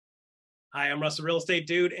Hi, I'm Russ, the Real Estate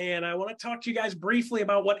Dude, and I want to talk to you guys briefly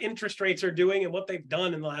about what interest rates are doing and what they've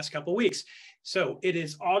done in the last couple of weeks. So it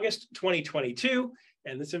is August 2022,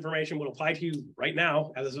 and this information will apply to you right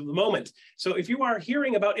now as of the moment. So if you are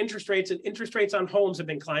hearing about interest rates and interest rates on homes have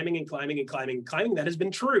been climbing and climbing and climbing and climbing, that has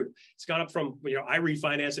been true. It's gone up from, I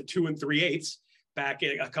refinanced at 2 3/8 back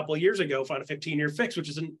a couple of years ago on a 15-year fix, which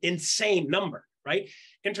is an insane number, right?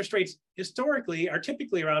 Interest rates historically are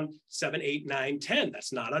typically around 7, 8, 9, 10.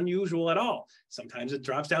 That's not unusual at all. Sometimes it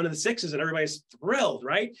drops down to the sixes and everybody's thrilled,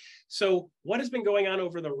 right? So what has been going on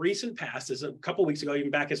over the recent past is a couple of weeks ago,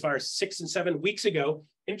 even back as far as 6 and 7 weeks ago,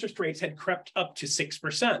 interest rates had crept up to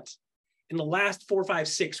 6%. In the last 4, 5,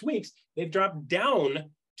 6 weeks, they've dropped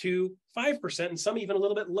down to 5%, and some even a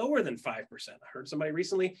little bit lower than 5%. I heard somebody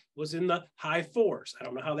recently was in the high 4s. I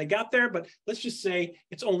don't know how they got there, but let's just say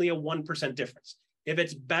it's only a 1% difference. If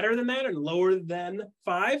it's better than that and lower than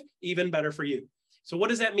 5, even better for you. So what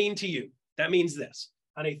does that mean to you? That means this: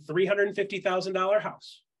 on a $350,000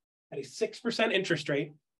 house at a 6% interest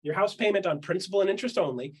rate, your house payment on principal and interest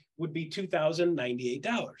only would be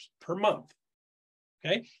 $2,098 per month.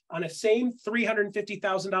 Okay, on a same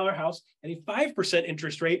 $350,000 house at a 5%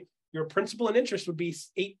 interest rate, your principal and interest would be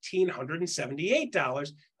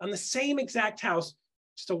 $1,878 on the same exact house,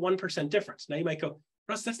 just a 1% difference. Now you might go,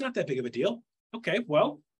 Russ, that's not that big of a deal. Okay,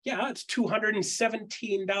 well, yeah, it's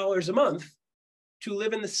 $217 a month to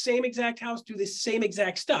live in the same exact house, do the same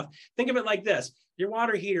exact stuff. Think of it like this: your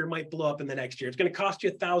water heater might blow up in the next year. It's going to cost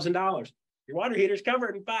you $1,000. Your water heater's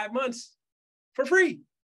covered in 5 months for free.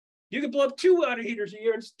 You could blow up 2 water heaters a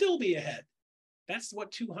year and still be ahead. That's what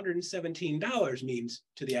 $217 means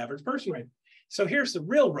to the average person, right? So here's the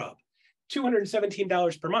real rub: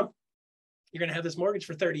 $217 per month. You're going to have this mortgage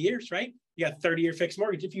for 30 years, right? You got a 30-year fixed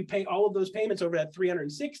mortgage. If you pay all of those payments over that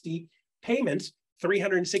 360 payments for a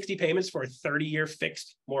 30-year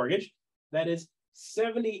fixed mortgage, that is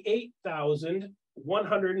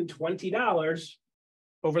 $78,120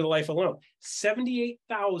 over the life alone.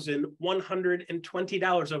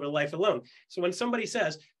 $78,120 over the life alone. So when somebody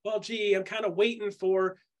says, well, gee, I'm kind of waiting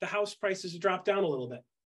for the house prices to drop down a little bit,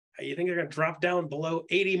 you think they're going to drop down below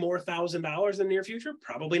 $80,000 more in the near future?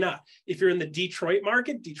 Probably not. If you're in the Detroit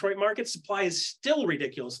market supply is still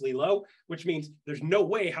ridiculously low, which means there's no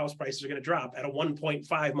way house prices are going to drop at a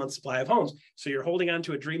 1.5 month supply of homes. So you're holding on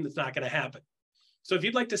to a dream that's not going to happen. So if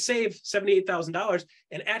you'd like to save $78,000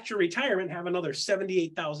 and at your retirement have another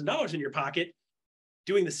 $78,000 in your pocket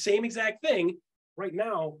doing the same exact thing, right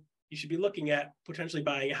now you should be looking at potentially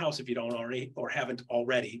buying a house if you don't already or haven't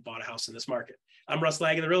already bought a house in this market. I'm Russ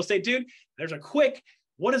Lagan, the Real Estate Dude. There's a quick,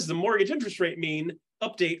 what does the mortgage interest rate mean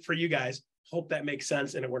update for you guys. Hope that makes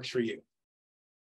sense and it works for you.